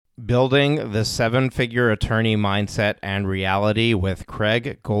Building the Seven-Figure Attorney Mindset and Reality with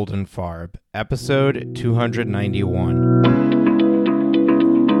Craig Goldenfarb, episode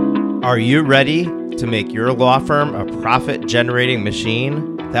 291. Are you ready to make your law firm a profit-generating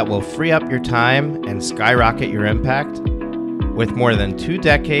machine that will free up your time and skyrocket your impact? With more than 2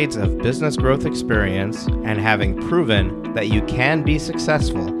 decades of business growth experience and having proven that you can be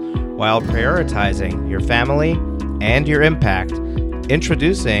successful while prioritizing your family and your impact,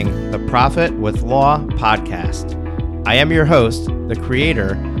 introducing the Profit with Law podcast. I am your host, the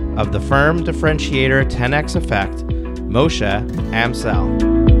creator of the Firm Differentiator 10X Effect, Moshe Amsel.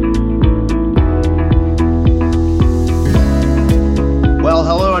 Well,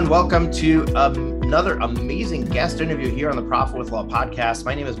 hello and welcome to another amazing guest interview here on the Profit with Law podcast.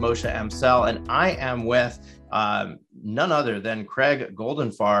 My name is Moshe Amsel, and I am with none other than Craig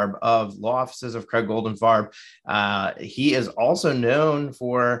Goldenfarb of Law Offices of Craig Goldenfarb. He is also known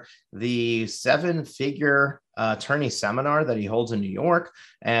for the seven-figure attorney seminar that he holds in New York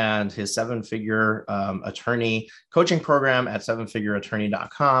and his seven-figure attorney coaching program at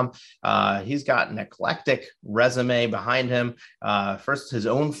sevenfigureattorney.com. He's got an eclectic resume behind him. First, his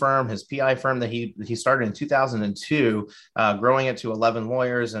own firm, his PI firm that he started in 2002, growing it to 11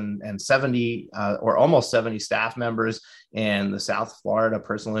 lawyers and 70 or almost 70 staff members in the South Florida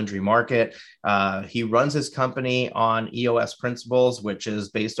personal injury market. He runs his company on EOS principles, which is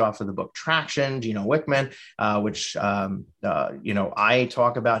based off of the book Traction, Gino Wickman, which I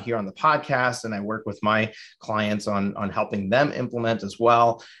talk about here on the podcast, and I work with my clients on helping them implement as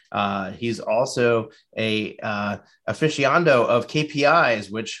well. He's also a aficionado of KPIs,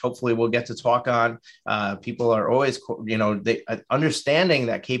 which hopefully we'll get to talk on. People are always, understanding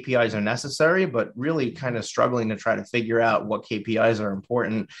that KPIs are necessary, but really kind of struggling to try to figure out what KPIs are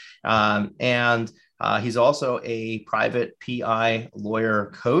important. And he's also a private PI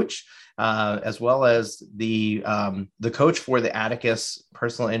lawyer coach, as well as the coach for the Atticus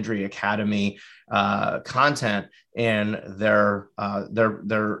Personal Injury Academy content in their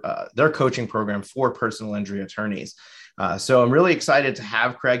coaching program for personal injury attorneys. So I'm really excited to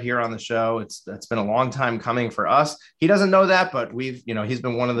have Craig here on the show. It's been a long time coming for us. He doesn't know that, but he's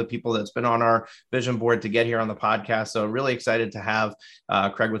been one of the people that's been on our vision board to get here on the podcast. So really excited to have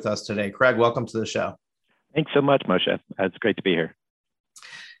Craig with us today. Craig, welcome to the show. Thanks so much, Moshe. It's great to be here.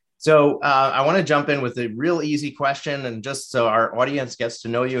 So I want to jump in with a real easy question, and just so our audience gets to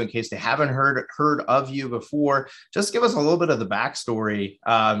know you in case they haven't heard of you before, just give us a little bit of the backstory,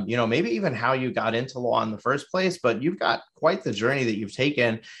 maybe even how you got into law in the first place, but you've got quite the journey that you've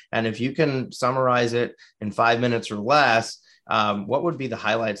taken. And if you can summarize it in 5 minutes or less, what would be the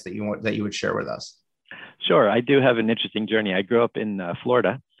highlights that you would share with us? Sure. I do have an interesting journey. I grew up in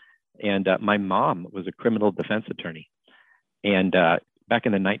Florida, and my mom was a criminal defense attorney. And back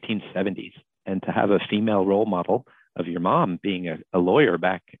in the 1970s, and to have a female role model of your mom being a lawyer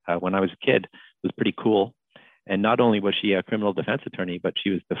back when I was a kid was pretty cool. And not only was she a criminal defense attorney, but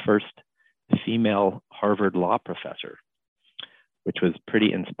she was the first female Harvard law professor, which was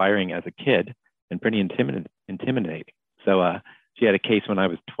pretty inspiring as a kid and pretty intimidating. So she had a case when I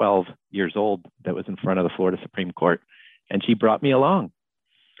was 12 years old that was in front of the Florida Supreme Court, and she brought me along.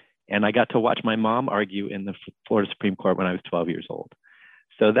 And I got to watch my mom argue in the Florida Supreme Court when I was 12 years old.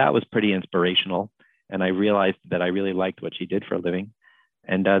 So that was pretty inspirational. And I realized that I really liked what she did for a living.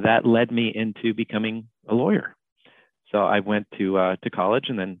 And that led me into becoming a lawyer. So I went to college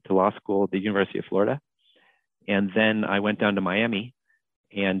and then to law school at the University of Florida. And then I went down to Miami,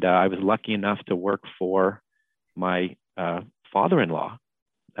 and I was lucky enough to work for my father-in-law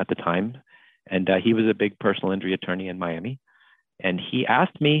at the time. And he was a big personal injury attorney in Miami. And he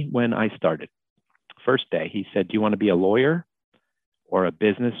asked me when I started, first day, he said, "Do you want to be a lawyer or a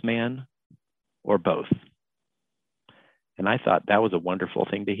businessman or both?" And I thought that was a wonderful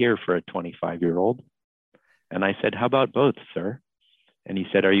thing to hear for a 25-year-old. And I said, "How about both, sir?" And he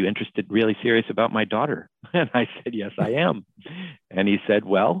said, "Are you really serious about my daughter?" And I said, "Yes, I am." And he said,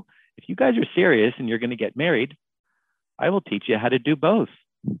 "Well, if you guys are serious and you're going to get married, I will teach you how to do both."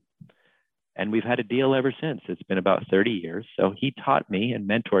 And we've had a deal ever since. It's been about 30 years. So he taught me and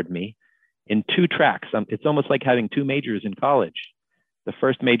mentored me in 2 tracks. It's almost like having 2 majors in college. The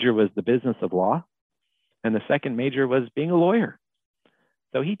first major was the business of law, and the second major was being a lawyer.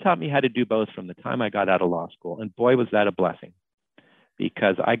 So he taught me how to do both from the time I got out of law school. And boy, was that a blessing,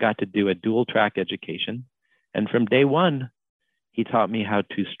 because I got to do a dual track education. And from day one, he taught me how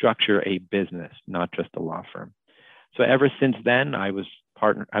to structure a business, not just a law firm. So ever since then, I was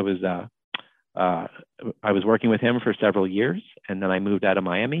working with him for several years, and then I moved out of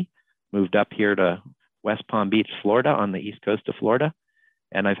Miami, moved up here to West Palm Beach, Florida, on the east coast of Florida,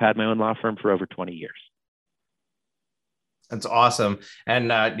 And I've had my own law firm for over 20 years. That's awesome.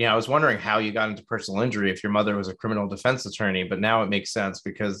 And, I was wondering how you got into personal injury if your mother was a criminal defense attorney, but now it makes sense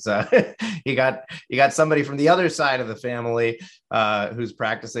because you got somebody from the other side of the family who's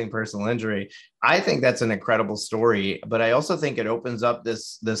practicing personal injury. I think that's an incredible story, but I also think it opens up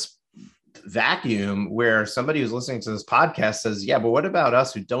this vacuum where somebody who's listening to this podcast says, yeah, but what about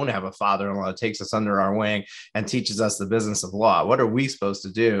us who don't have a father-in-law that takes us under our wing and teaches us the business of law? What are we supposed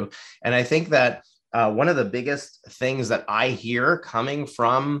to do? And I think that one of the biggest things that I hear coming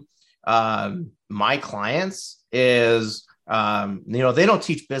from my clients is, they don't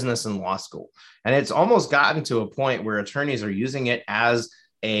teach business in law school. And it's almost gotten to a point where attorneys are using it as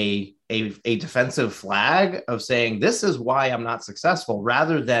a defensive flag of saying, this is why I'm not successful,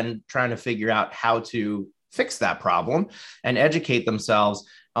 rather than trying to figure out how to fix that problem and educate themselves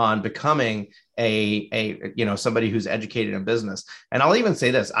on becoming somebody who's educated in business. And I'll even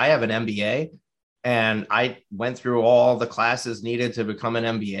say this, I have an MBA. And I went through all the classes needed to become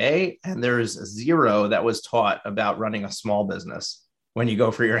an MBA, and there's zero that was taught about running a small business when you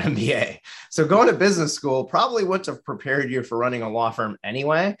go for your MBA. So going to business school probably wouldn't have prepared you for running a law firm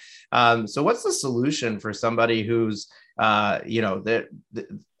anyway. So what's the solution for somebody who's, I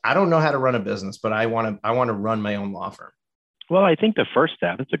don't know how to run a business, but I want to run my own law firm? Well, I think the first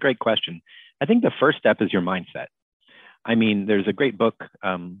step, it's a great question. I think the first step is your mindset. I mean, there's a great book,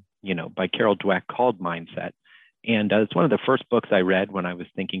 by Carol Dweck called Mindset. And it's one of the first books I read when I was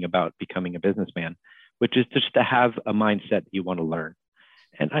thinking about becoming a businessman, which is just to have a mindset that you want to learn.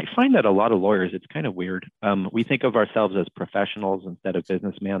 And I find that a lot of lawyers, it's kind of weird. We think of ourselves as professionals instead of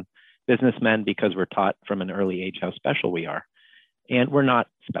businessmen because we're taught from an early age how special we are. And we're not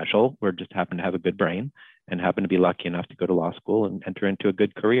special. We're just happen to have a good brain and happen to be lucky enough to go to law school and enter into a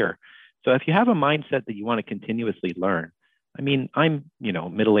good career. So if you have a mindset that you want to continuously learn, I mean, I'm,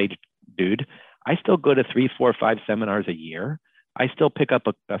 middle-aged dude. I still go to 3, 4, 5 seminars a year. I still pick up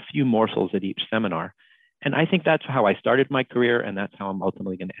a few morsels at each seminar. And I think that's how I started my career. And that's how I'm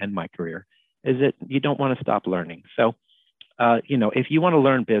ultimately going to end my career, is that you don't want to stop learning. So, if you want to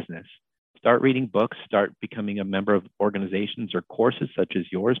learn business, start reading books, start becoming a member of organizations or courses such as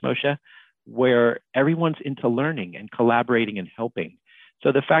yours, Moshe, where everyone's into learning and collaborating and helping.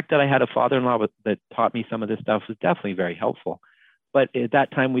 So the fact that I had a father-in-law that taught me some of this stuff was definitely very helpful. But at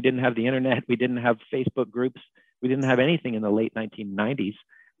that time, we didn't have the internet. We didn't have Facebook groups. We didn't have anything in the late 1990s.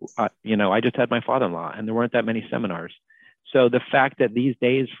 I just had my father-in-law, and there weren't that many seminars. So the fact that these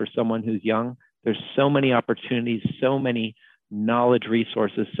days, for someone who's young, there's so many opportunities, so many knowledge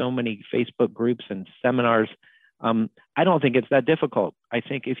resources, so many Facebook groups and seminars. I don't think it's that difficult. I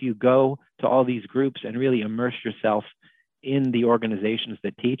think if you go to all these groups and really immerse yourself in the organizations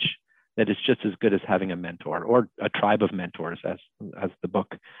that teach, that it's just as good as having a mentor or a tribe of mentors, as the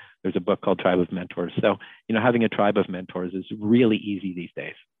book. There's a book called Tribe of Mentors. So, having a tribe of mentors is really easy these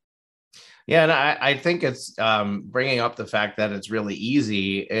days. Yeah, and I think it's bringing up the fact that it's really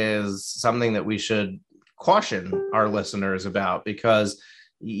easy is something that we should caution our listeners about, because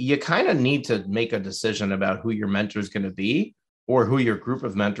you kind of need to make a decision about who your mentor is going to be or who your group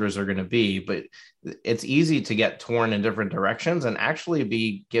of mentors are going to be. But it's easy to get torn in different directions and actually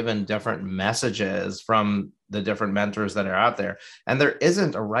be given different messages from the different mentors that are out there. And there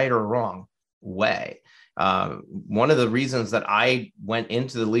isn't a right or wrong way. One of the reasons that I went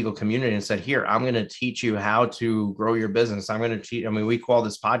into the legal community and said, here, I'm going to teach you how to grow your business. I'm going to teach, we call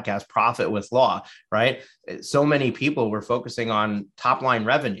this podcast Profit with Law, right? So many people were focusing on top line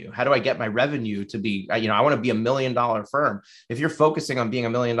revenue. How do I get my revenue to be, I want to be $1 million firm. If you're focusing on being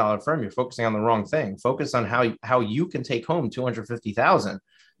 $1 million firm, you're focusing on the wrong thing. Focus on how you can take home $250,000.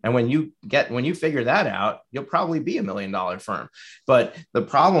 And when you figure that out, you'll probably be $1 million firm. But the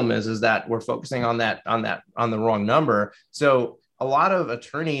problem is that we're focusing on the wrong number. So a lot of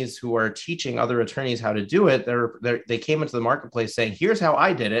attorneys who are teaching other attorneys how to do it, they came into the marketplace saying, here's how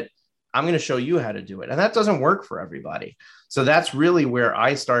I did it. I'm going to show you how to do it. And that doesn't work for everybody. So that's really where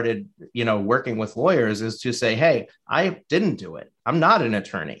I started, working with lawyers, is to say, hey, I didn't do it. I'm not an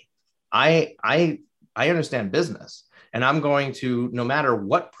attorney. I understand business. And I'm going to, no matter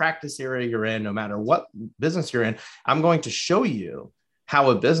what practice area you're in, no matter what business you're in, I'm going to show you how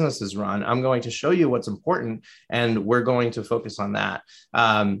a business is run. I'm going to show you what's important, and we're going to focus on that.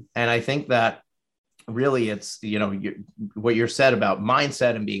 And I think that really it's, what you're said about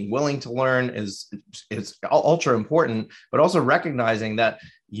mindset and being willing to learn is ultra important, but also recognizing that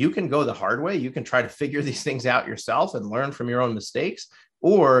you can go the hard way. You can try to figure these things out yourself and learn from your own mistakes.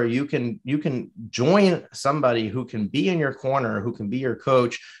 or you can join somebody who can be in your corner, who can be your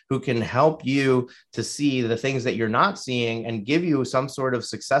coach, who can help you to see the things that you're not seeing and give you some sort of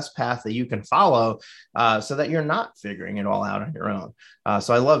success path that you can follow, so that you're not figuring it all out on your own.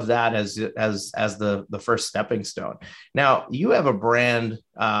 So I love that as the first stepping stone. Now you have a brand,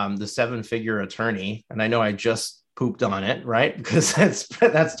 the Seven Figure Attorney, and I know I just pooped on it, right? Because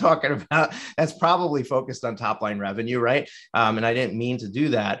that's talking about, that's probably focused on top line revenue, right? And I didn't mean to do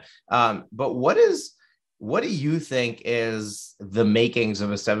that. But what do you think is the makings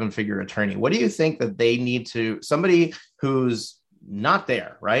of a seven-figure attorney? What do you think that they need to, somebody who's not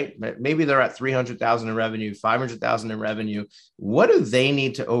there, right? Maybe they're at 300,000 in revenue, 500,000 in revenue. What do they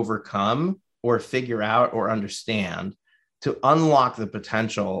need to overcome or figure out or understand to unlock the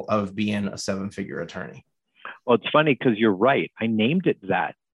potential of being a seven-figure attorney? Well, it's funny because you're right. I named it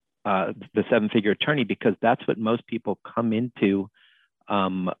that, the seven-figure attorney, because that's what most people come into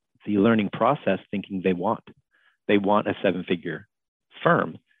the learning process thinking they want. They want a seven-figure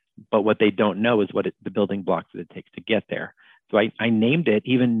firm, but what they don't know is the building blocks that it takes to get there. So I named it,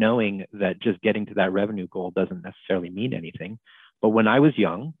 even knowing that just getting to that revenue goal doesn't necessarily mean anything. But when I was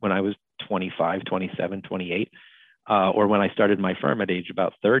young, when I was 25, 27, 28, or when I started my firm at age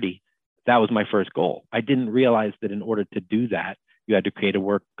about 30, that was my first goal. I didn't realize that in order to do that, you had to create a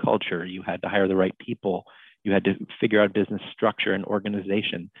work culture, you had to hire the right people, you had to figure out business structure and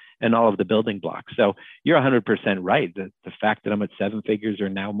organization and all of the building blocks. So you're 100% right. The fact that I'm at seven figures or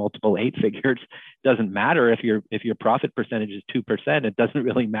now multiple eight figures doesn't matter if your profit percentage is 2%. It doesn't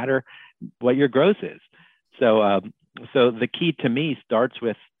really matter what your gross is. So the key to me starts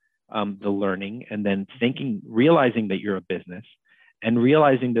with the learning, and then realizing that you're a business, and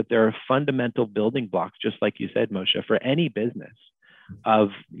realizing that there are fundamental building blocks, just like you said, Moshe, for any business, of,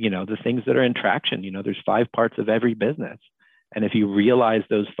 the things that are in traction. There's 5 parts of every business. And if you realize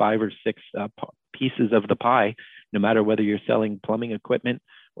those 5 or 6 pieces of the pie, no matter whether you're selling plumbing equipment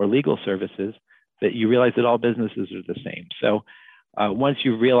or legal services, that you realize that all businesses are the same. So once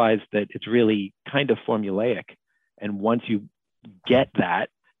you realize that it's really kind of formulaic, and once you get that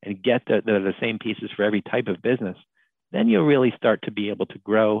and get the same pieces for every type of business, then you'll really start to be able to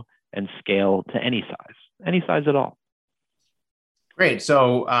grow and scale to any size at all. Great.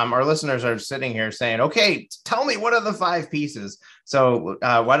 So our listeners are sitting here saying, "Okay, tell me, what are the 5 pieces?" So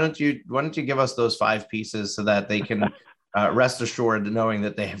why don't you give us those 5 pieces so that they can rest assured knowing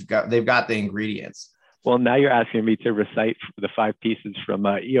that they've got the ingredients. Well, now you're asking me to recite the 5 pieces from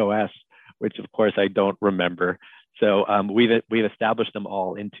EOS, which of course I don't remember. So we've established them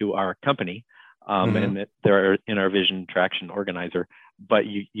all into our company. And they're in our Vision Traction Organizer. But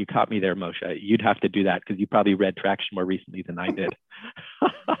you caught me there, Moshe. You'd have to do that because you probably read Traction more recently than I did.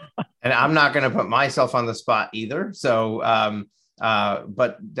 And I'm not going to put myself on the spot either. So,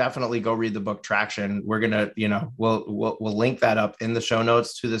 but definitely go read the book Traction. We're going to, we'll link that up in the show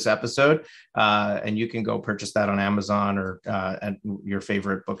notes to this episode. And you can go purchase that on Amazon or at your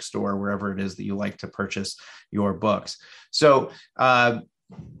favorite bookstore, wherever it is that you like to purchase your books. So,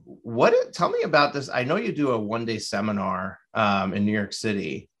 tell me about this. I know you do a one-day seminar in New York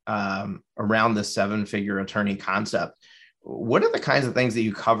City around the seven-figure attorney concept. What are the kinds of things that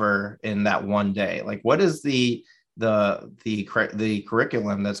you cover in that one day? Like, what is the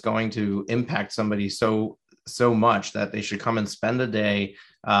curriculum that's going to impact somebody so much that they should come and spend a day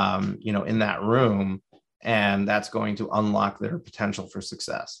in that room, and that's going to unlock their potential for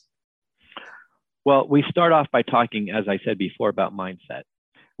success? Well, we start off by talking, as I said before, about mindset,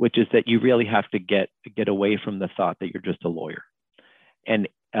 which is that you really have to get away from the thought that you're just a lawyer. And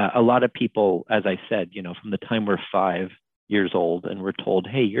a lot of people, as I said, from the time we're 5 years old and we're told,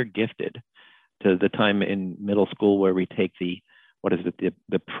 hey, you're gifted, to the time in middle school where we take the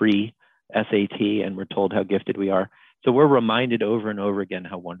pre-SAT and we're told how gifted we are. So we're reminded over and over again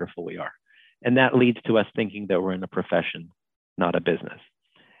how wonderful we are. And that leads to us thinking that we're in a profession, not a business.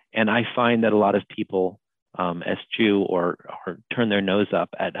 And I find that a lot of people eschew or turn their nose up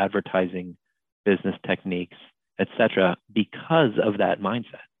at advertising, business techniques, etc., because of that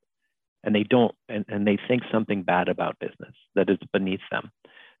mindset. And they don't, and they think something bad about business that is beneath them.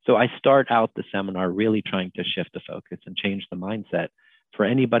 So I start out the seminar really trying to shift the focus and change the mindset for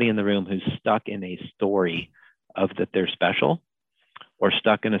anybody in the room who's stuck in a story of that they're special, or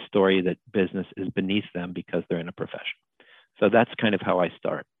stuck in a story that business is beneath them because they're in a profession. So that's kind of how I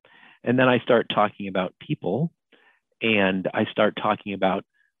start. And then I start talking about people, and I start talking about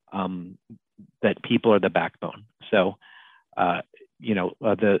that people are the backbone. So,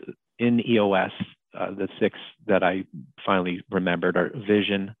 in EOS, the 6 that I finally remembered are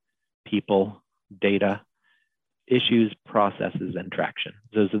vision, people, data, issues, processes, and traction.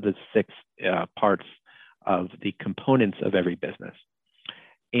 Those are the six parts of the components of every business.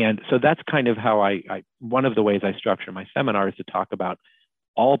 And so that's kind of how one of the ways I structure my seminar is to talk about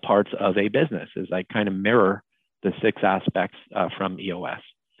all parts of a business, is I kind of mirror the six aspects from EOS.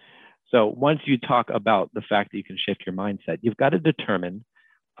 So once you talk about the fact that you can shift your mindset, you've got to determine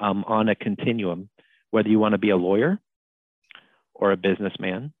on a continuum whether you want to be a lawyer or a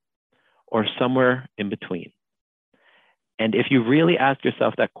businessman or somewhere in between. And if you really ask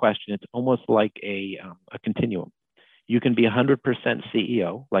yourself that question, it's almost like a continuum. You can be 100%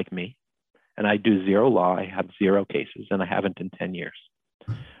 CEO like me, and I do zero law. I have zero cases, and I haven't in 10 years.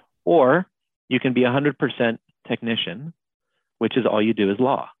 Or you can be 100% technician, which is all you do is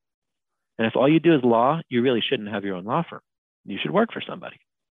law. And if all you do is law, you really shouldn't have your own law firm. You should work for somebody.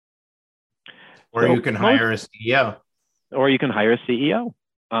 Or you can hire a CEO. Or you can hire a CEO.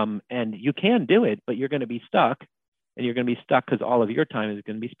 And you can do it, but you're going to be stuck. And you're going to be stuck because all of your time is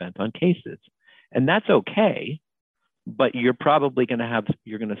going to be spent on cases. And that's okay. But you're probably going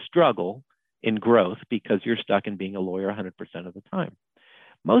to struggle in growth because you're stuck in being a lawyer 100% of the time.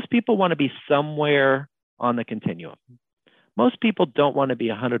 Most people want to be somewhere on the continuum. Most people don't want to be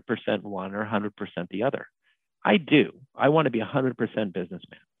 100% one or 100% the other. I do. I want to be 100%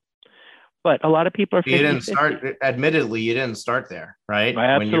 businessman. But a lot of people are 50-50. You didn't start, admittedly, you didn't start there, right? I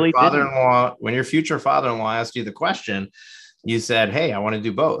absolutely didn't. When your future father-in-law asked you the question, you said, hey, I want to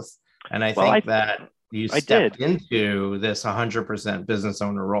do both. And I think that you stepped into this 100% business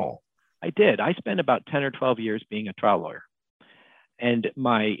owner role. I did. I spent about 10 or 12 years being a trial lawyer. And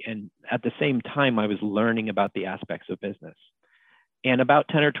at the same time, I was learning about the aspects of business. And about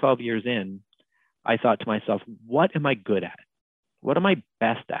 10 or 12 years in, I thought to myself, what am I good at? What am I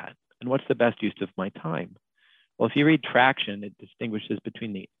best at? And what's the best use of my time? Well, if you read Traction, it distinguishes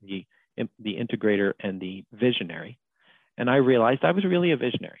between the integrator and the visionary. And I realized I was really a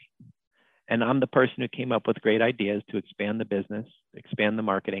visionary. And I'm the person who came up with great ideas to expand the business, expand the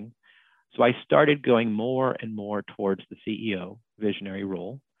marketing. So I started going more and more towards the CEO visionary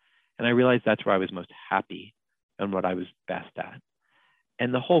role. And I realized that's where I was most happy and what I was best at.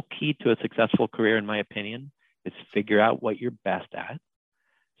 And the whole key to a successful career, in my opinion, is figure out what you're best at.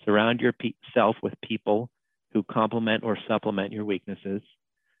 Surround yourself with people who complement or supplement your weaknesses,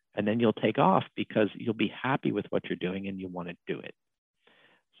 and then you'll take off because you'll be happy with what you're doing and you want to do it.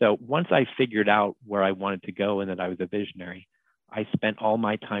 So once I figured out where I wanted to go and that I was a visionary, I spent all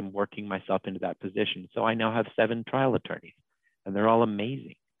my time working myself into that position. So I now have 7 trial attorneys, and they're all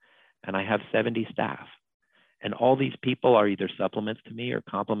amazing. And I have 70 staff. And all these people are either supplements to me or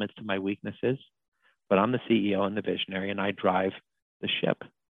complements to my weaknesses, but I'm the CEO and the visionary, and I drive the ship.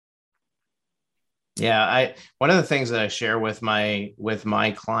 Yeah, one of the things that I share with my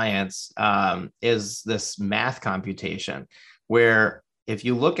clients is this math computation, where if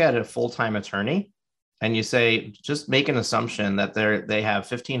you look at a full-time attorney and you say, just make an assumption that they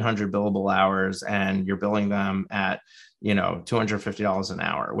have 1,500 billable hours and you're billing them at $250 an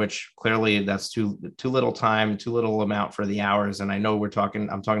hour, which clearly that's too little time, too little amount for the hours. And I know I'm talking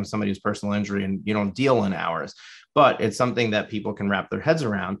to somebody who's personal injury and you don't deal in hours, but it's something that people can wrap their heads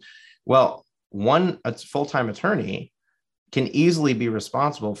around. Well, a full-time attorney can easily be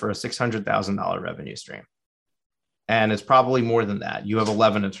responsible for a $600,000 revenue stream. And it's probably more than that. You have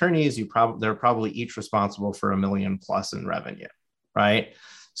 11 attorneys, they're probably each responsible for $1 million plus in revenue, right?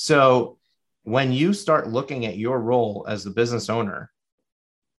 So when you start looking at your role as the business owner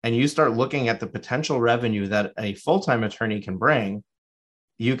and you start looking at the potential revenue that a full-time attorney can bring,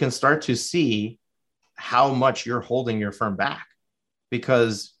 you can start to see how much you're holding your firm back.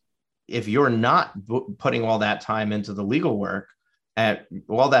 Because if you're not putting all that time into the legal work, and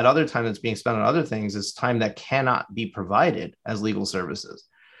all that other time that's being spent on other things is time that cannot be provided as legal services.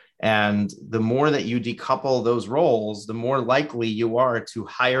 And the more that you decouple those roles, the more likely you are to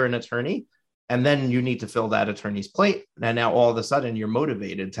hire an attorney. And then you need to fill that attorney's plate. And now all of a sudden you're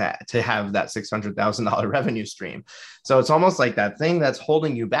motivated to have that $600,000 revenue stream. So it's almost like that thing that's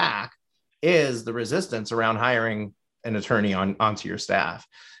holding you back is the resistance around hiring an attorney onto your staff.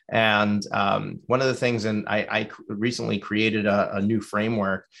 And one of the things, and I recently created a new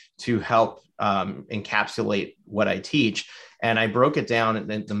framework to help encapsulate what I teach. And I broke it down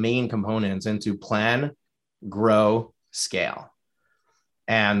into the main components into plan, grow, scale.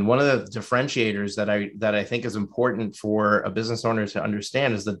 And one of the differentiators that I think is important for a business owner to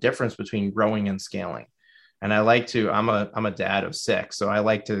understand is the difference between growing and scaling. And I'm a dad of 6, so I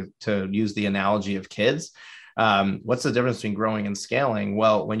like to use the analogy of kids. What's the difference between growing and scaling?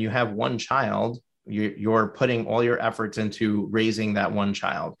 Well, when you have one child, you're putting all your efforts into raising that one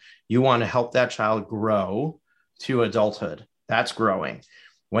child. You want to help that child grow to adulthood. That's growing.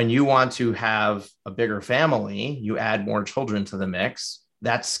 When you want to have a bigger family, you add more children to the mix.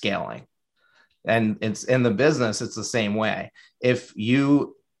 That's scaling. And it's in the business, it's the same way. If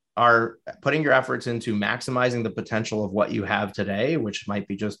you are putting your efforts into maximizing the potential of what you have today, which might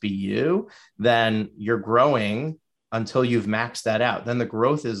be you, then you're growing until you've maxed that out. Then the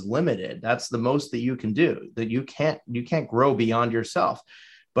growth is limited. That's the most that you can do. That you can't grow beyond yourself.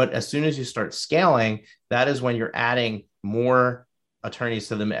 But as soon as you start scaling, that is when you're adding more attorneys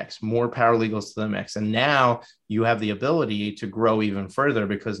to the mix, more paralegals to the mix. And now you have the ability to grow even further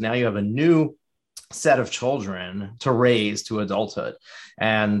because now you have a new set of children to raise to adulthood.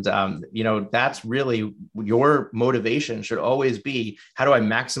 And, that's really your motivation should always be, how do I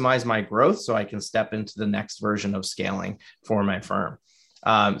maximize my growth so I can step into the next version of scaling for my firm?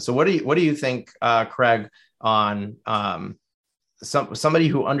 So what do you think, Craig, on somebody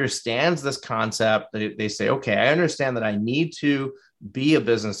who understands this concept? They say, okay, I understand that I need to be a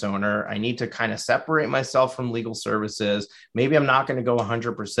business owner. I need to kind of separate myself from legal services. Maybe I'm not going to go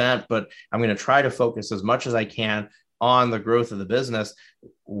 100%, but I'm going to try to focus as much as I can on the growth of the business.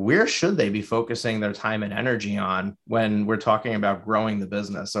 Where should they be focusing their time and energy on when we're talking about growing the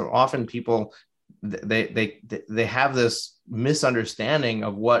business? So often people, they have this misunderstanding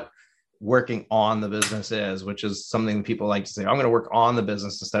of what working on the business is, which is something people like to say, I'm going to work on the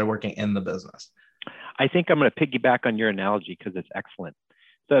business instead of working in the business. I think I'm going to piggyback on your analogy because it's excellent.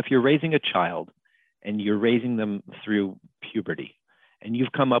 So if you're raising a child and you're raising them through puberty, and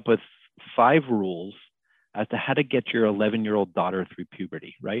you've come up with 5 rules as to how to get your 11-year-old daughter through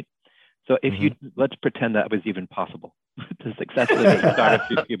puberty, right? So if let's pretend that was even possible to successfully get your daughter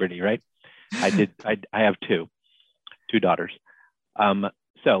through puberty, right? I have two daughters.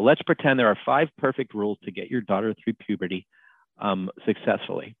 So let's pretend there are 5 perfect rules to get your daughter through puberty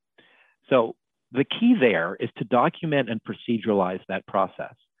successfully. So the key there is to document and proceduralize that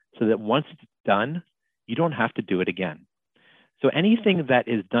process so that once it's done, you don't have to do it again. So anything that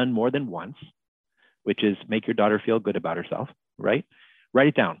is done more than once, which is make your daughter feel good about herself, right? Write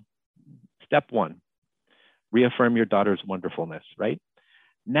it down. Step 1, reaffirm your daughter's wonderfulness, right?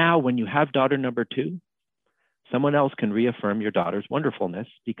 Now, when you have daughter number 2, someone else can reaffirm your daughter's wonderfulness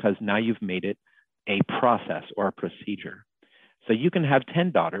because now you've made it a process or a procedure. So you can have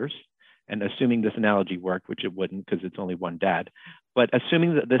 10 daughters, and assuming this analogy worked, which it wouldn't because it's only one dad, but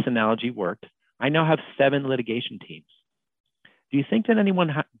assuming that this analogy worked, I now have 7 litigation teams. Do you think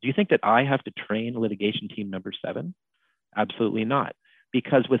that I have to train litigation team number 7? Absolutely not.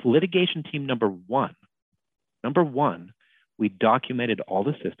 Because with litigation team number one, we documented all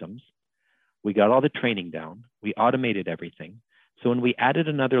the systems, we got all the training down, we automated everything. So when we added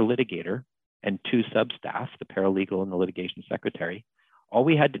another litigator and 2 sub-staff, the paralegal and the litigation secretary, all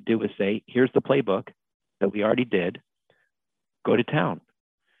we had to do was say, here's the playbook that we already did, go to town.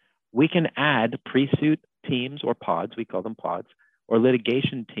 We can add pre-suit teams or pods, we call them pods, or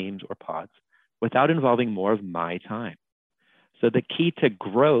litigation teams or pods without involving more of my time. So the key to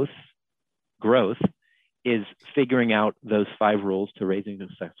growth is figuring out those 5 rules to raising a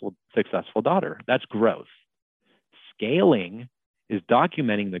successful daughter. That's growth. Scaling is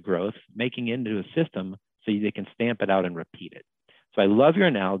documenting the growth, making it into a system so they can stamp it out and repeat it. So I love your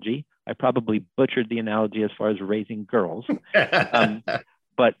analogy. I probably butchered the analogy as far as raising girls,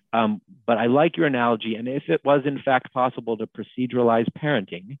 but I like your analogy. And if it was in fact possible to proceduralize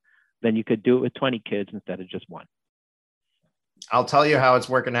parenting, then you could do it with 20 kids instead of just 1. I'll tell you how it's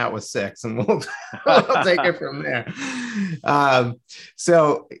working out with 6, and we'll take it from there.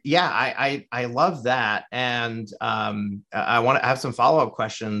 So yeah, I love that. And I want to have some follow-up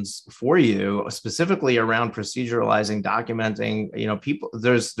questions for you, specifically around proceduralizing, documenting, people,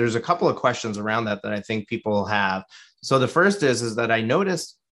 there's a couple of questions around that I think people have. So the first is that I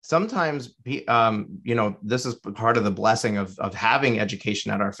noticed sometimes, this is part of the blessing of having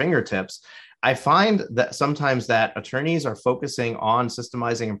education at our fingertips. I find that sometimes that attorneys are focusing on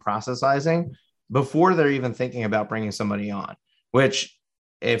systemizing and processizing before they're even thinking about bringing somebody on, which,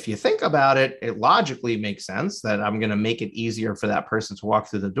 if you think about it, it logically makes sense that I'm going to make it easier for that person to walk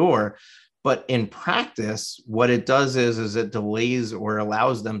through the door. But in practice, what it does is it delays or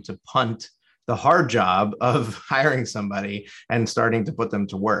allows them to punt the hard job of hiring somebody and starting to put them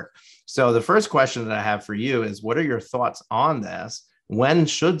to work. So the first question that I have for you is, what are your thoughts on this? When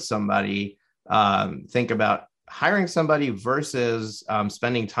should somebody think about hiring somebody versus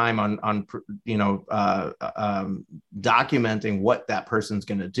spending time on documenting what that person's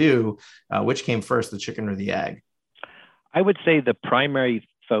going to do? Which came first, the chicken or the egg? I would say the primary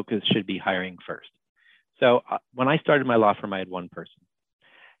focus should be hiring first. So when I started my law firm, I had 1 person,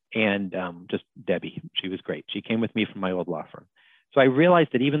 and just Debbie. She was great. She came with me from my old law firm. So I realized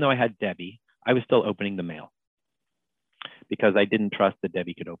that even though I had Debbie, I was still opening the mail because I didn't trust that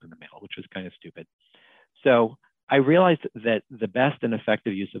Debbie could open the mail, which was kind of stupid. So I realized that the best and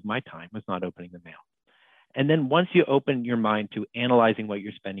effective use of my time was not opening the mail. And then once you open your mind to analyzing what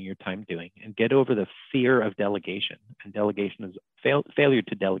you're spending your time doing and get over the fear of delegation, and delegation is failure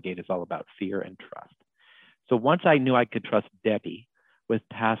to delegate is all about fear and trust. So once I knew I could trust Debbie with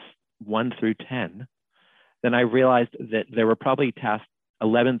tasks 1 through 10, then I realized that there were probably tasks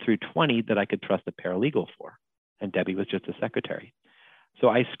 11 through 20 that I could trust a paralegal for. And Debbie was just a secretary. So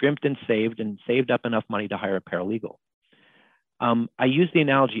I scrimped and saved up enough money to hire a paralegal. I use the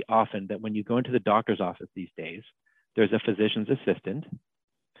analogy often that when you go into the doctor's office these days, there's a physician's assistant,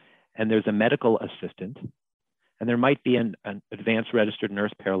 and there's a medical assistant, and there might be an advanced registered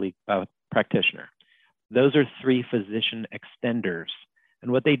nurse practitioner. Those are 3 physician extenders.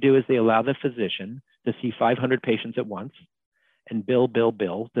 And what they do is they allow the physician to see 500 patients at once and bill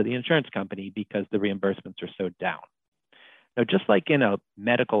to the insurance company because the reimbursements are so down. Now, just like in a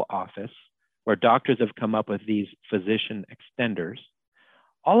medical office where doctors have come up with these physician extenders,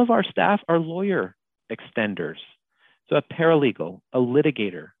 all of our staff are lawyer extenders. So a paralegal, a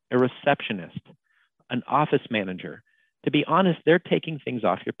litigator, a receptionist, an office manager, to be honest, they're taking things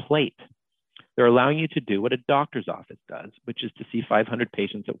off your plate. They're allowing you to do what a doctor's office does, which is to see 500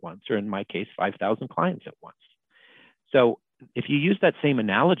 patients at once, or in my case, 5,000 clients at once. So if you use that same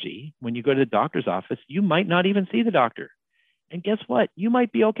analogy, when you go to the doctor's office, you might not even see the doctor. And guess what? You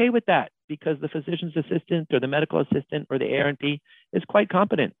might be okay with that because the physician's assistant or the medical assistant or the A&P is quite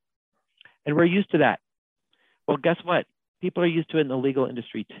competent. And we're used to that. Well, guess what? People are used to it in the legal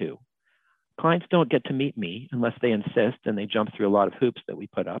industry too. Clients don't get to meet me unless they insist and they jump through a lot of hoops that we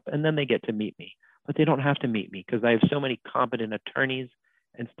put up, and then they get to meet me. But they don't have to meet me because I have so many competent attorneys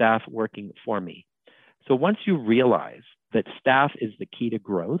and staff working for me. So once you realize that staff is the key to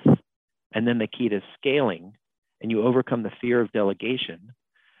growth and then the key to scaling, and you overcome the fear of delegation,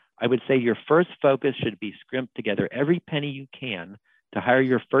 I would say your first focus should be scrimp together every penny you can to hire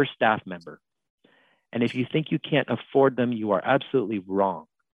your first staff member. And if you think you can't afford them, you are absolutely wrong.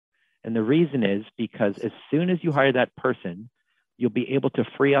 And the reason is because as soon as you hire that person, you'll be able to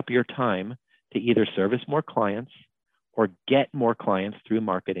free up your time to either service more clients or get more clients through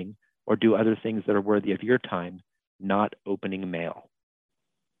marketing or do other things that are worthy of your time, not opening mail.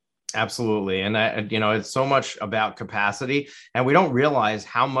 Absolutely. And it's so much about capacity, and we don't realize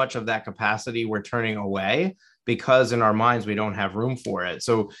how much of that capacity we're turning away because in our minds, we don't have room for it.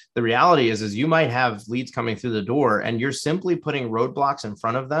 So the reality is you might have leads coming through the door and you're simply putting roadblocks in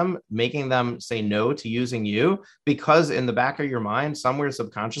front of them, making them say no to using you, because in the back of your mind, somewhere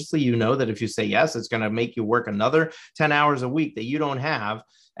subconsciously, you know that if you say yes, it's going to make you work another 10 hours a week that you don't have.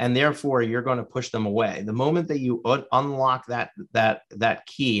 And therefore, you're going to push them away. The moment that you unlock that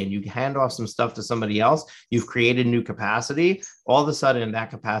key and you hand off some stuff to somebody else, you've created new capacity. All of a sudden, that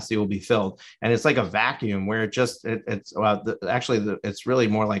capacity will be filled, and it's like a vacuum where it's really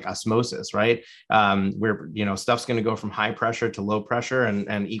more like osmosis, right? Where stuff's going to go from high pressure to low pressure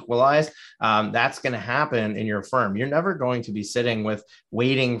and equalize. That's going to happen in your firm. You're never going to be sitting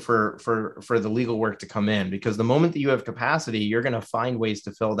waiting for the legal work to come in, because the moment that you have capacity, you're going to find ways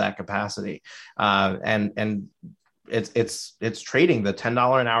to fill that capacity. And it's trading the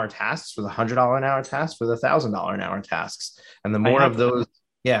 $10 an hour tasks for the $100 an hour tasks for the $1,000 an hour tasks. And the more of those,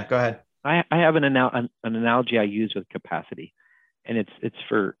 yeah, go ahead. I have an analogy I use with capacity, and it's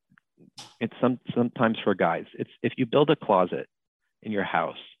sometimes for guys. It's if you build a closet in your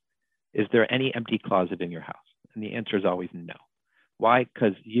house, is there any empty closet in your house? And the answer is always no. Why?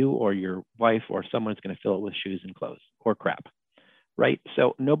 Because you or your wife or someone's going to fill it with shoes and clothes or crap, right?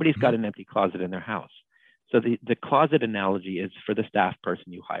 So nobody's got an empty closet in their house. So the closet analogy is for the staff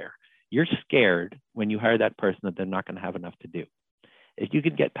person you hire. You're scared when you hire that person that they're not going to have enough to do. If you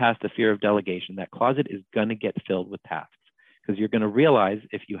can get past the fear of delegation, that closet is going to get filled with tasks, because you're going to realize,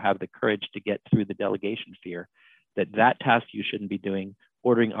 if you have the courage to get through the delegation fear, that task you shouldn't be doing,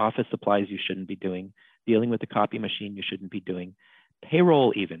 ordering office supplies you shouldn't be doing, dealing with the copy machine you shouldn't be doing,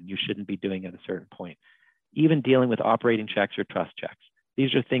 payroll even you shouldn't be doing at a certain point, even dealing with operating checks or trust checks.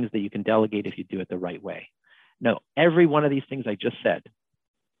 These are things that you can delegate if you do it the right way. Now, every one of these things I just said,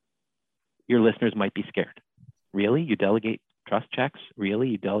 your listeners might be scared. Really? You delegate trust checks? Really?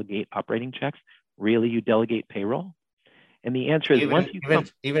 You delegate operating checks? Really? You delegate payroll? And the answer is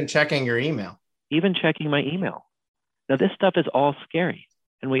even checking your email. Even checking my email. Now, this stuff is all scary,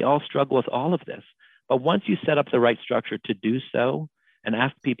 and we all struggle with all of this. But once you set up the right structure to do so and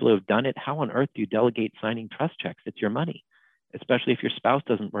ask people who have done it, how on earth do you delegate signing trust checks? It's your money. especially if your spouse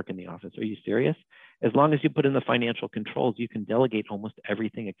doesn't work in the office. Are you serious? As long as you put in the financial controls, you can delegate almost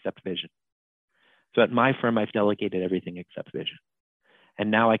everything except vision. So at my firm, I've delegated everything except vision. And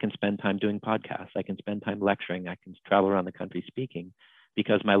now I can spend time doing podcasts. I can spend time lecturing. I can travel around the country speaking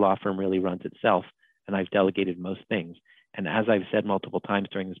because my law firm really runs itself and I've delegated most things. And as I've said multiple times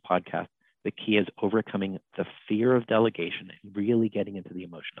during this podcast, the key is overcoming the fear of delegation and really getting into the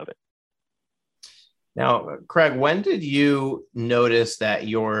emotion of it. Now, Craig, when did you notice that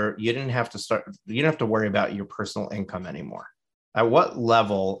you didn't have to worry about your personal income anymore? At what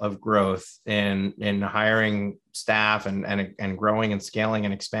level of growth in hiring staff and growing and scaling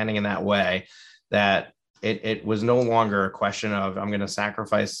and expanding in that way that it was no longer a question of I'm going to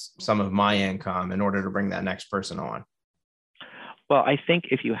sacrifice some of my income in order to bring that next person on? Well, I think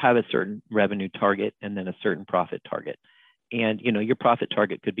if you have a certain revenue target and then a certain profit target, and your profit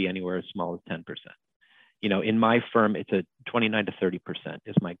target could be anywhere as small as 10%. In my firm, it's a 29 to 30%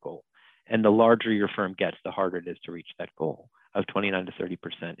 is my goal. And the larger your firm gets, the harder it is to reach that goal of 29 to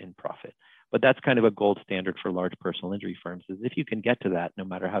 30% in profit. But that's kind of a gold standard for large personal injury firms, is if you can get to that, no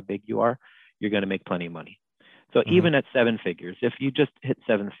matter how big you are, you're going to make plenty of money. So even at 7 figures, if you just hit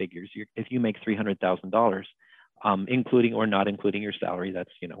 7 figures, if you make $300,000, including or not including your salary,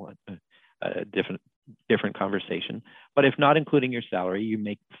 that's a different conversation. But if not including your salary, you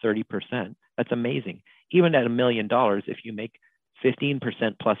make 30%. That's amazing. Even at $1 million, if you make 15%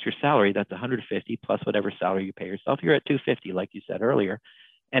 plus your salary, that's 150 plus whatever salary you pay yourself. You're at 250, like you said earlier.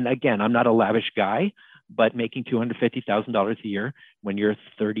 And again, I'm not a lavish guy, but making $250,000 a year when you're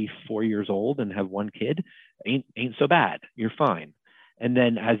 34 years old and have 1 kid ain't so bad. You're fine. And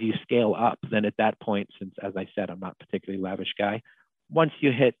then as you scale up, then at that point, since as I said, I'm not a particularly lavish guy, once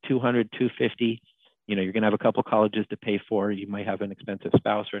you hit 200, 250, you're going to have a couple colleges to pay for. You might have an expensive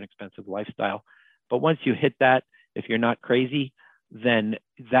spouse or an expensive lifestyle. But once you hit that, if you're not crazy, then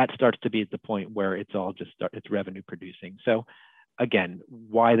that starts to be at the point where it's revenue producing. So again,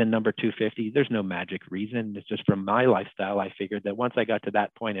 why the number 250? There's no magic reason. It's just from my lifestyle, I figured that once I got to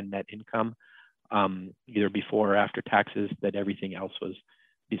that point in net income, either before or after taxes, that everything else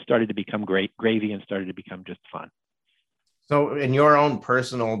started to become gravy and started to become just fun. So in your own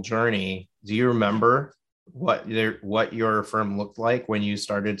personal journey, do you remember what your firm looked like when you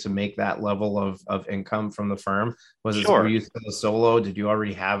started to make that level of income from the firm? Were you still a solo? Did you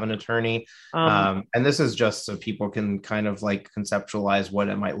already have an attorney? And this is just so people can kind of like conceptualize what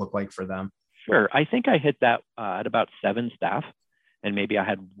it might look like for them. Sure. I think I hit that at about 7 staff, and maybe I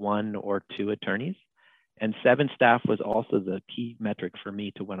had 1 or 2 attorneys. And 7 staff was also the key metric for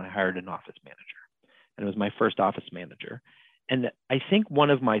me to when I hired an office manager. And it was my first office manager. And I think one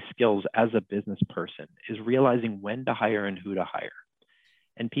of my skills as a business person is realizing when to hire and who to hire.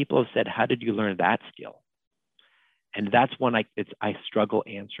 And people have said, how did you learn that skill? And that's when I struggle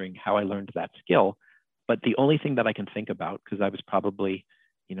answering how I learned that skill. But the only thing that I can think about, because I was probably,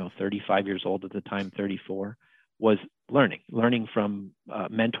 35 years old at the time, 34, was learning from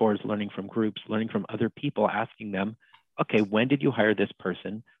mentors, learning from groups, learning from other people, asking them, okay, when did you hire this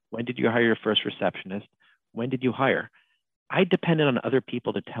person? When did you hire your first receptionist? When did you hire? I depended on other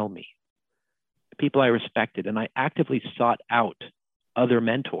people to tell me, people I respected, and I actively sought out other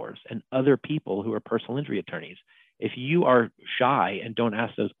mentors and other people who are personal injury attorneys. If you are shy and don't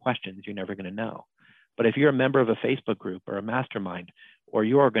ask those questions, you're never going to know. But if you're a member of a Facebook group or a mastermind or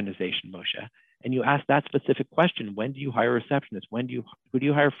your organization, Moshe, and you ask that specific question, when do you hire a receptionist? Who do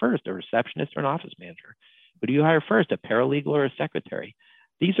you hire first, a receptionist or an office manager? Who do you hire first, a paralegal or a secretary?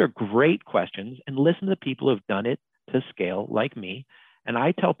 These are great questions, and listen to the people who have done it to scale like me. And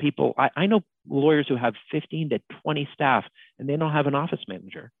I tell people, I know lawyers who have 15 to 20 staff and they don't have an office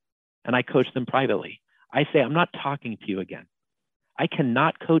manager. And I coach them privately. I say, I'm not talking to you again. I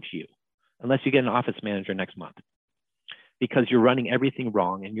cannot coach you unless you get an office manager next month, because you're running everything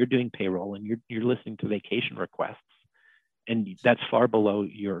wrong and you're doing payroll and you're listening to vacation requests. And that's far below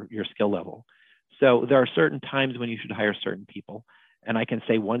your skill level. So there are certain times when you should hire certain people. And I can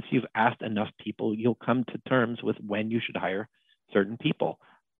say, once you've asked enough people, you'll come to terms with when you should hire certain people.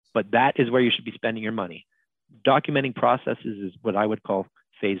 But that is where you should be spending your money. Documenting processes is what I would call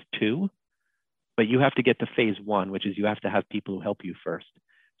phase 2, but you have to get to phase 1, which is you have to have people who help you first.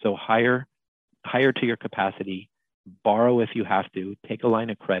 So hire to your capacity, borrow if you have to, take a line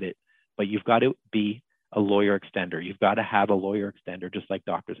of credit, but you've got to be a lawyer extender. You've got to have a lawyer extender, just like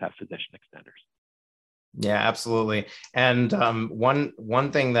doctors have physician extenders. Yeah, absolutely. And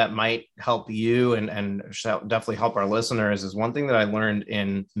one thing that might help you and shall definitely help our listeners is one thing that I learned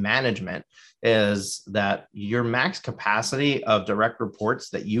in management is that your max capacity of direct reports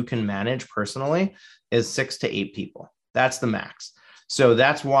that you can manage personally is 6 to 8 people. That's the max. So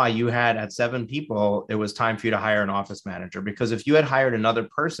that's why you had at 7 people, it was time for you to hire an office manager, because if you had hired another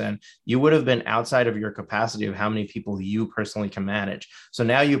person, you would have been outside of your capacity of how many people you personally can manage. So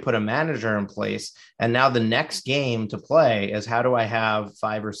now you put a manager in place. And now the next game to play is, how do I have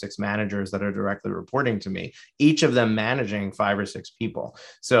 5 or 6 managers that are directly reporting to me, each of them managing 5 or 6 people.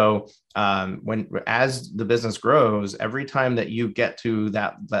 So as the business grows, every time that you get to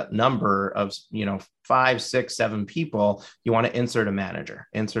that number of 5, 6, 7 people, you want to insert a manager,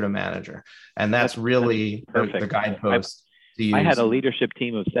 and that's really the guidepost to use. I had a leadership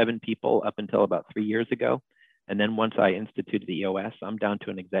team of 7 people up until about 3 years ago, and then once I instituted the EOS, I'm down to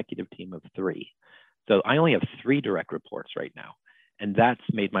an executive team of 3. So I only have 3 direct reports right now, and that's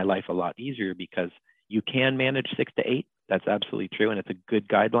made my life a lot easier, because you can manage 6 to 8. That's absolutely true, and it's a good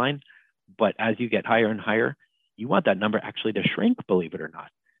guideline. But as you get higher and higher, you want that number actually to shrink, believe it or not,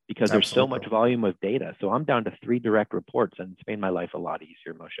 because there's so much volume of data. So I'm down to 3 direct reports, and it's made my life a lot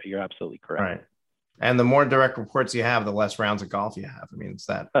easier, Moshe. You're absolutely correct. Right. And the more direct reports you have, the less rounds of golf you have. I mean, it's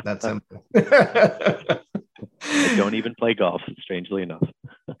that simple. I don't even play golf, strangely enough.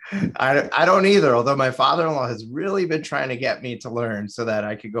 I don't either, although my father-in-law has really been trying to get me to learn so that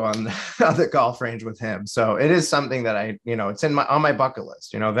I could go on the golf range with him. So it is something that it's on my bucket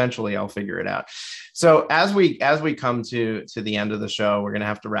list. Eventually I'll figure it out. So as we come to the end of the show, we're going to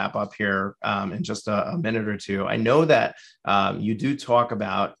have to wrap up here in just a minute or two. I know that you do talk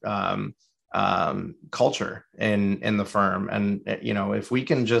about culture in the firm, and if we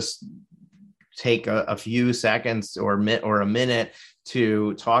can just take a few seconds or a minute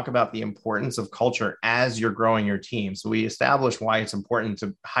to talk about the importance of culture as you're growing your team. So we established why it's important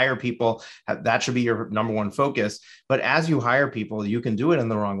to hire people. That should be your number one focus. But as you hire people, you can do it in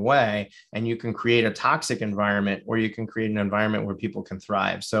the wrong way, and you can create a toxic environment, or you can create an environment where people can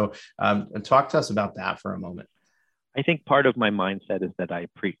thrive. So talk to us about that for a moment. I think part of my mindset is that I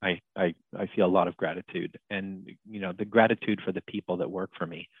feel a lot of gratitude, and the gratitude for the people that work for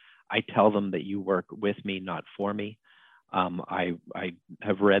me. I tell them that you work with me, not for me. I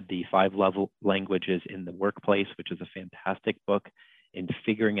have read the 5 Love Languages in the Workplace, which is a fantastic book in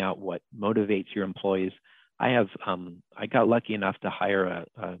figuring out what motivates your employees. I got lucky enough to hire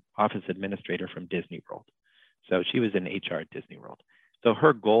a office administrator from Disney World. So she was in HR at Disney World. So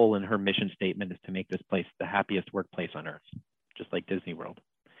her goal and her mission statement is to make this place the happiest workplace on earth, just like Disney World.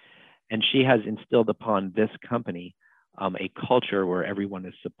 And she has instilled upon this company a culture where everyone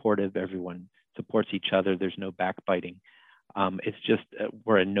is supportive, everyone supports each other, there's no backbiting. It's just,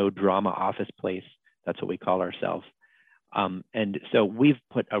 we're a no drama office place. That's what we call ourselves. And so we've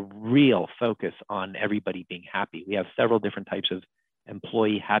put a real focus on everybody being happy. We have several different types of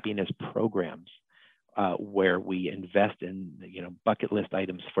employee happiness programs where we invest in bucket list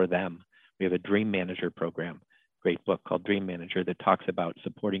items for them. We have a Dream Manager program, great book called Dream Manager, that talks about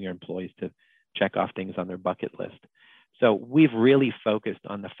supporting your employees to check off things on their bucket list. So we've really focused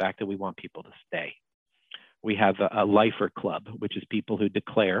on the fact that we want people to stay. We have a lifer club, which is people who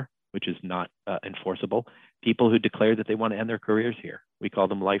declare, which is not enforceable, people who declare that they want to end their careers here. We call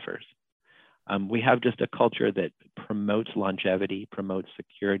them lifers. We have just a culture that promotes longevity, promotes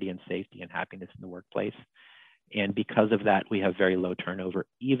security and safety and happiness in the workplace. And because of that, we have very low turnover.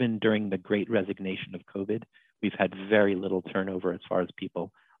 Even during the great resignation of COVID, we've had very little turnover as far as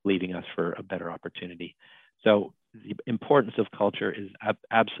people leaving us for a better opportunity. So the importance of culture is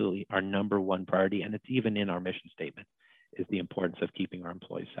absolutely our number one priority. And it's even in our mission statement, is the importance of keeping our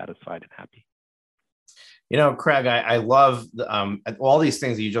employees satisfied and happy. Craig, I love all these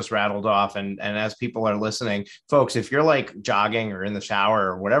things that you just rattled off. And as people are listening, folks, if you're like jogging or in the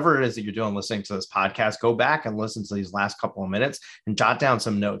shower or whatever it is that you're doing, listening to this podcast, go back and listen to these last couple of minutes and jot down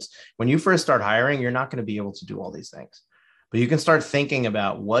some notes. When you first start hiring, you're not going to be able to do all these things. But you can start thinking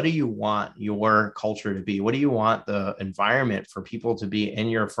about, what do you want your culture to be? What do you want the environment for people to be in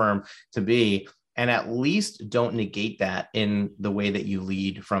your firm to be? And at least don't negate that in the way that you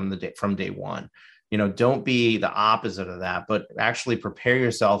lead from day one. Don't be the opposite of that, but actually prepare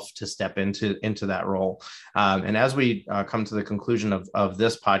yourself to step into that role. And as we come to the conclusion of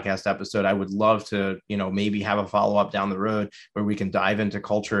this podcast episode, I would love to, maybe have a follow-up down the road where we can dive into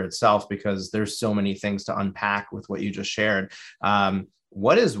culture itself, because there's so many things to unpack with what you just shared.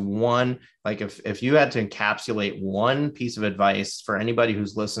 What is one, like if you had to encapsulate one piece of advice for anybody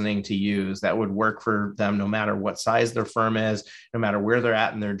who's listening to use that would work for them, no matter what size their firm is, no matter where they're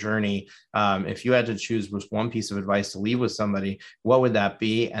at in their journey, if you had to choose just one piece of advice to leave with somebody, what would that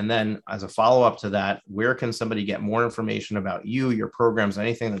be? And then as a follow-up to that, where can somebody get more information about you, your programs,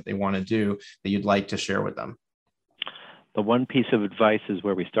 anything that they want to do that you'd like to share with them? The one piece of advice is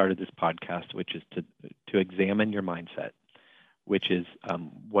where we started this podcast, which is to examine your mindset, which is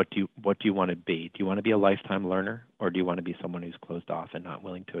what do you want to be? Do you want to be a lifetime learner, or do you want to be someone who's closed off and not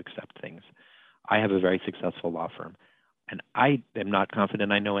willing to accept things? I have a very successful law firm, and I am not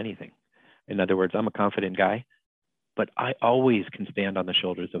confident I know anything. In other words, I'm a confident guy, but I always can stand on the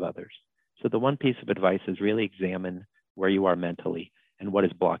shoulders of others. So the one piece of advice is really examine where you are mentally and what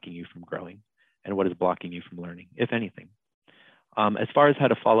is blocking you from growing and what is blocking you from learning, if anything. As far as how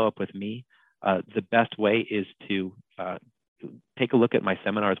to follow up with me, the best way is to take a look at my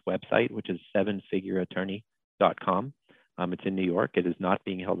seminar's website, which is sevenfigureattorney.com. It's in New York. It is not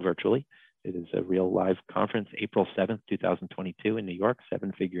being held virtually. It is a real live conference, April 7th, 2022 in New York,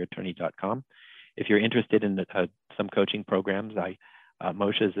 sevenfigureattorney.com. If you're interested in some coaching programs,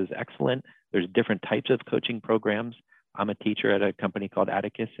 Moshe's is excellent. There's different types of coaching programs. I'm a teacher at a company called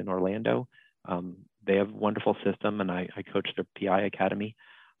Atticus in Orlando. They have a wonderful system, and I coach their PI Academy.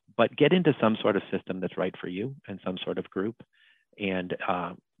 But get into some sort of system that's right for you and some sort of group. And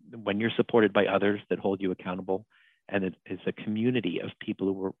when you're supported by others that hold you accountable, and it is a community of people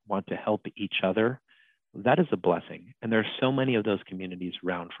who want to help each other, that is a blessing. And there are so many of those communities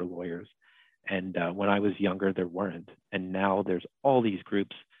around for lawyers. And when I was younger, there weren't. And now there's all these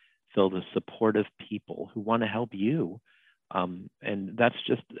groups filled with supportive people who want to help you. And that's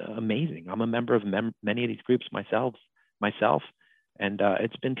just amazing. I'm a member of many of these groups myself, and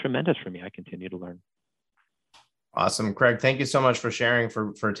it's been tremendous for me. I continue to learn. Awesome. Craig, thank you so much for sharing,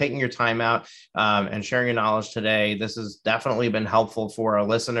 for taking your time out and sharing your knowledge today. This has definitely been helpful for our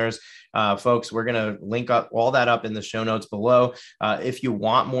listeners. Folks, we're going to link up all that up in the show notes below. If you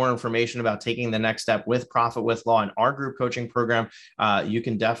want more information about taking the next step with Profit with Law and our group coaching program, you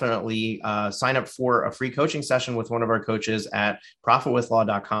can definitely sign up for a free coaching session with one of our coaches at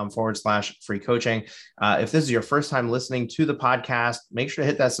profitwithlaw.com/free coaching. If this is your first time listening to the podcast, make sure to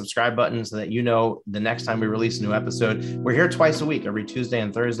hit that subscribe button so that you know the next time we release a new episode. We're here twice a week, every Tuesday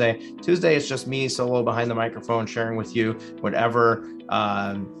and Thursday. Tuesday is just me solo behind the microphone, sharing with you whatever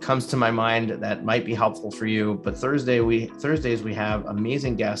comes to my mind that might be helpful for you. But Thursdays we have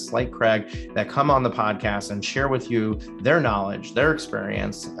amazing guests like Craig that come on the podcast and share with you their knowledge, their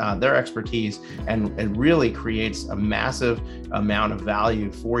experience, their expertise, and it really creates a massive amount of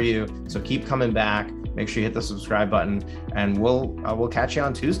value for you. So keep coming back. Make sure you hit the subscribe button, and we'll catch you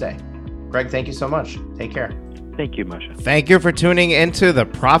on Tuesday. Craig, thank you so much. Take care. Thank you, Moshe. Thank you for tuning into the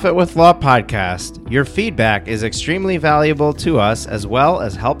Profit with Law podcast. Your feedback is extremely valuable to us, as well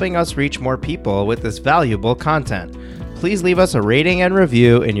as helping us reach more people with this valuable content. Please leave us a rating and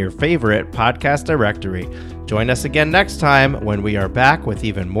review in your favorite podcast directory. Join us again next time when we are back with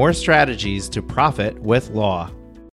even more strategies to profit with law.